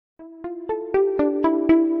The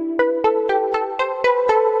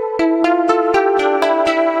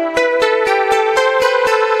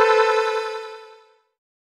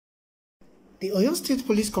Oyo State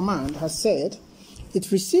Police Command has said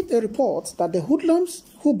it received a report that the hoodlums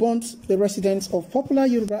who burnt the residence of popular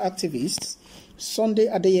Yoruba activists Sunday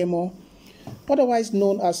Adeyemo, otherwise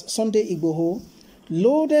known as Sunday Igboho,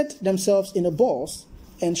 loaded themselves in a bus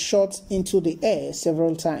and shot into the air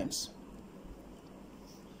several times.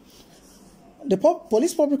 The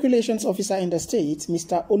Police Public Relations Officer in the state,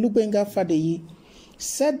 Mr. Olubenga Fadeyi,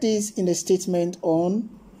 said this in a statement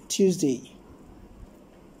on Tuesday.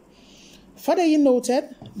 Fadeyi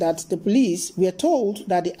noted that the police were told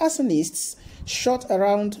that the arsonists shot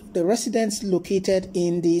around the residence located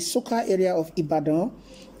in the Soka area of Ibadan,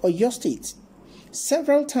 Oyo State,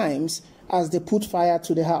 several times as they put fire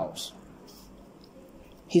to the house.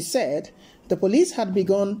 He said the police had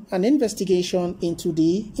begun an investigation into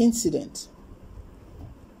the incident.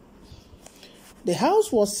 The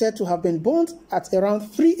house was said to have been burnt at around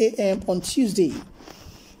 3 a.m. on Tuesday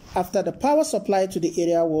after the power supply to the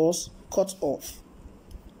area was cut off.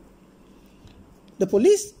 The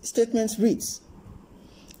police statement reads,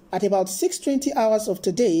 at about 6:20 hours of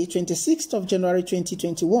today, 26th of January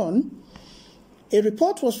 2021, a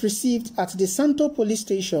report was received at the Santo police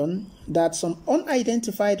station that some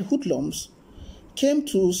unidentified hoodlums came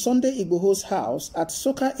to Sunday Igboho's house at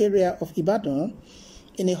Soka area of Ibadan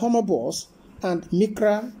in a Hummer bus and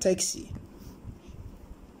Micra taxi,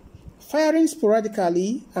 firing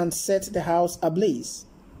sporadically and set the house ablaze.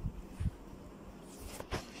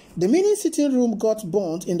 The mini sitting room got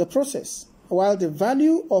burnt in the process, while the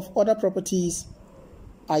value of other properties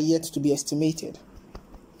are yet to be estimated.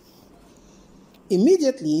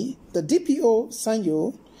 Immediately, the DPO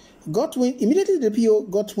Sanyo got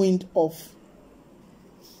wind of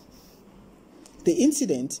the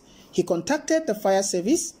incident. He contacted the fire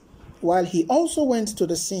service, while he also went to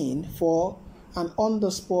the scene for an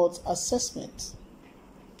on-the-spot assessment.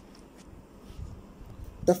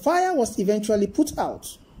 The fire was eventually put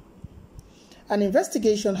out. An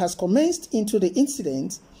investigation has commenced into the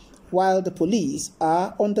incident while the police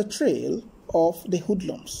are on the trail of the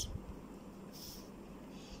hoodlums.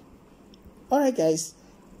 Alright guys,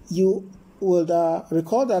 you will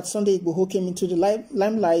recall that Sunday Igboho came into the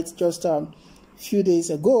limelight just a few days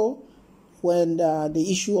ago when the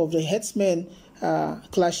issue of the herdsmen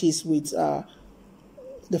clashes with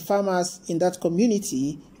the farmers in that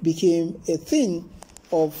community became a thing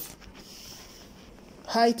of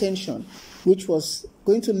high tension, which was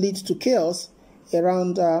going to lead to chaos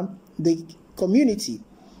around the community.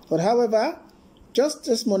 But however, just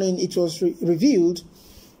this morning it was revealed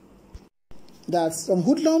that some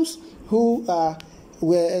hoodlums who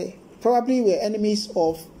were enemies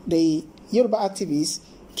of the Yoruba activists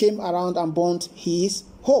came around and burnt his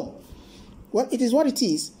home. Well, it is what it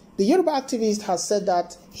is. The Yoruba activist has said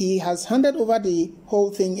that he has handed over the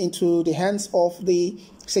whole thing into the hands of the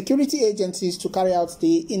security agencies to carry out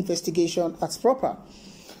the investigation as proper.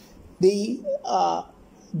 The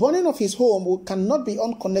burning of his home cannot be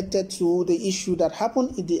unconnected to the issue that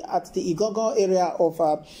happened at the Igogo area of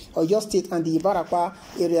Oyo State and the Ibarakwa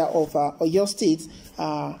area of Oyo State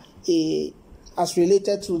as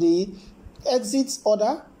related to the exit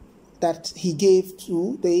order that he gave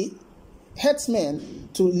to the herdsmen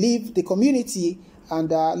to leave the community and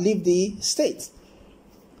leave the state.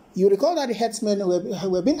 You recall that the herdsmen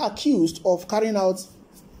were being accused of carrying out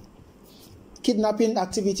kidnapping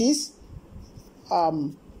activities,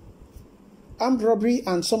 armed robbery,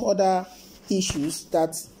 and some other issues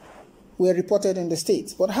that were reported in the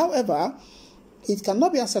state. But however, it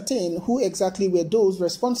cannot be ascertained who exactly were those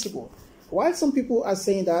responsible. While some people are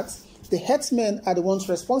saying that the herdsmen are the ones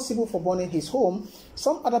responsible for burning his home,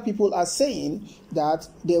 some other people are saying that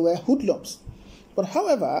they were hoodlums. But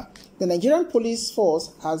however, the Nigerian police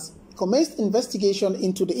force has commenced investigation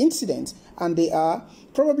into the incident, and they are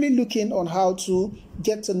probably looking on how to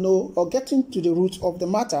get to know or get into the root of the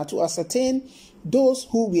matter to ascertain those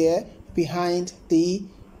who were behind the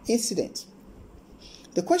incident.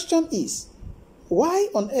 The question is, why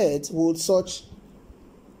on earth would such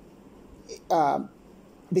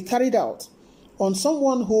be carried out on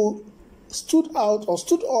someone who stood out or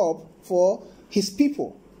stood up for his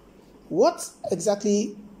people? What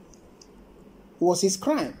exactly was his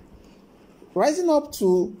crime? Rising up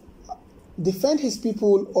to defend his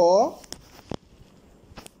people, or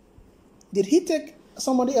did he take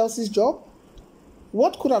somebody else's job?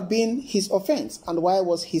 What could have been his offense, and why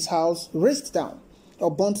was his house razed down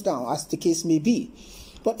or burnt down, as the case may be?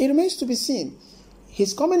 But it remains to be seen.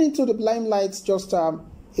 He's coming into the limelight just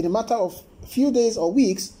in a matter of few days or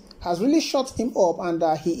weeks has really shut him up, and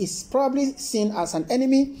he is probably seen as an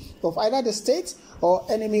enemy of either the state or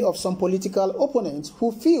enemy of some political opponents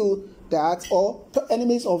who feel that, or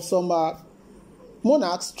enemies of some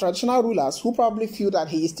monarchs, traditional rulers, who probably feel that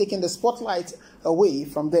he is taking the spotlight away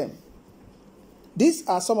from them. These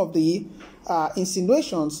are some of the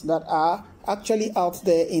insinuations that are actually out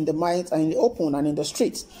there in the minds and in the open and in the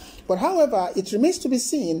streets. But however, it remains to be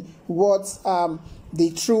seen what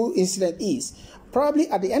the true incident is. Probably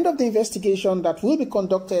at the end of the investigation that will be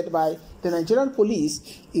conducted by the Nigerian police,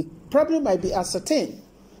 it probably might be ascertained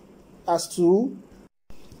as to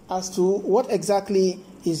what exactly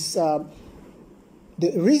is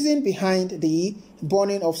the reason behind the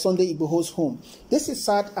burning of Sunday Igboho's home. This is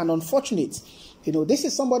sad and unfortunate. You know, this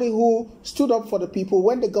is somebody who stood up for the people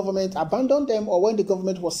when the government abandoned them, or when the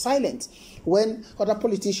government was silent, when other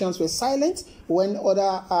politicians were silent, when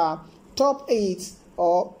other top aides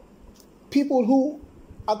or people who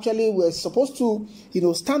actually were supposed to,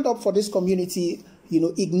 stand up for this community,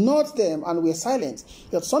 ignored them and were silent.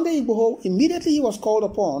 But Sunday Igboho, immediately he was called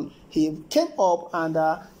upon, he came up and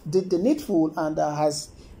did the needful, and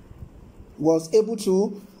was able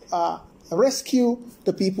to rescue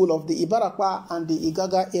the people of the Ibarakwa and the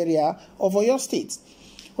Igaga area of Oyo State.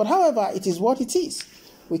 But however, it is what it is.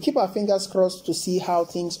 We keep our fingers crossed to see how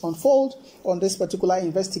things unfold on this particular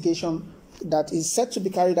investigation that is set to be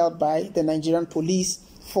carried out by the Nigerian police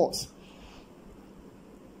force.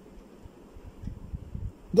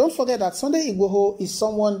 Don't forget that Sunday Igboho is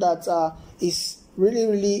someone that is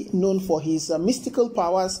really known for his mystical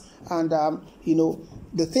powers and,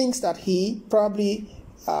 the things that he probably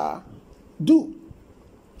do.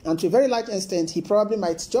 And to a very large extent, he probably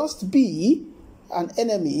might just be an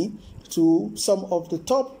enemy to some of the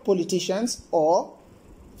top politicians or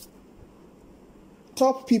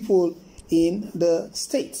top people in the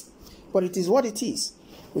state. But it is what it is.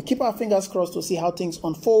 We keep our fingers crossed to see how things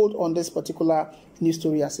unfold on this particular news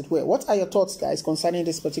story, as it were. What are your thoughts, guys, concerning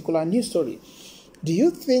this particular news story? Do you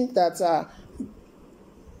think that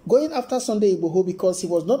going after Sunday Igboho because he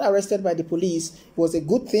was not arrested by the police was a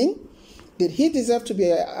good thing? Did he deserve to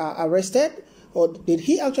be arrested, or did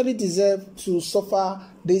he actually deserve to suffer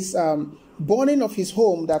this burning of his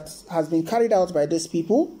home that has been carried out by these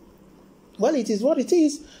people? Well, it is what it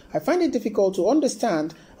is. I find it difficult to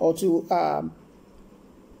understand or to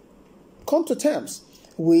come to terms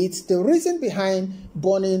with the reason behind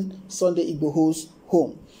burning Sunday Igboho's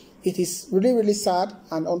home. It is really sad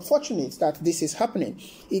and unfortunate that this is happening.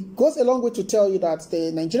 It goes a long way to tell you that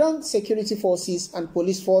the Nigerian security forces and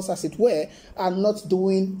police force, as it were, are not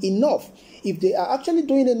doing enough. If they are actually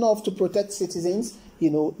doing enough to protect citizens,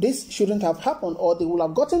 this shouldn't have happened, or they will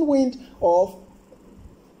have gotten wind of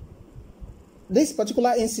this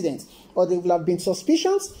particular incident, or there will have been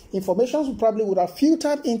suspicions. Information probably would have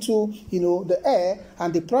filtered into, the air,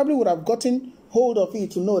 and they probably would have gotten hold of it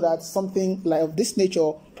to know that something like of this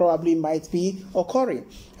nature probably might be occurring,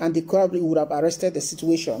 and they probably would have arrested the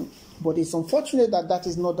situation. But it's unfortunate that that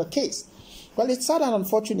is not the case. Well, it's sad and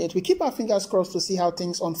unfortunate. We keep our fingers crossed to see how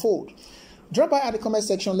things unfold. Drop by at the comment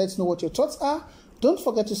section, let us know what your thoughts are. Don't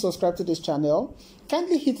forget to subscribe to this channel.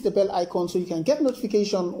 Kindly hit the bell icon so you can get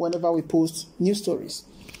notification whenever we post new stories.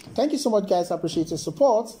 Thank you so much, guys. I appreciate your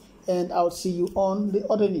support, and I'll see you on the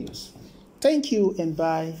other news. Thank you, and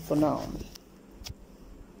bye for now.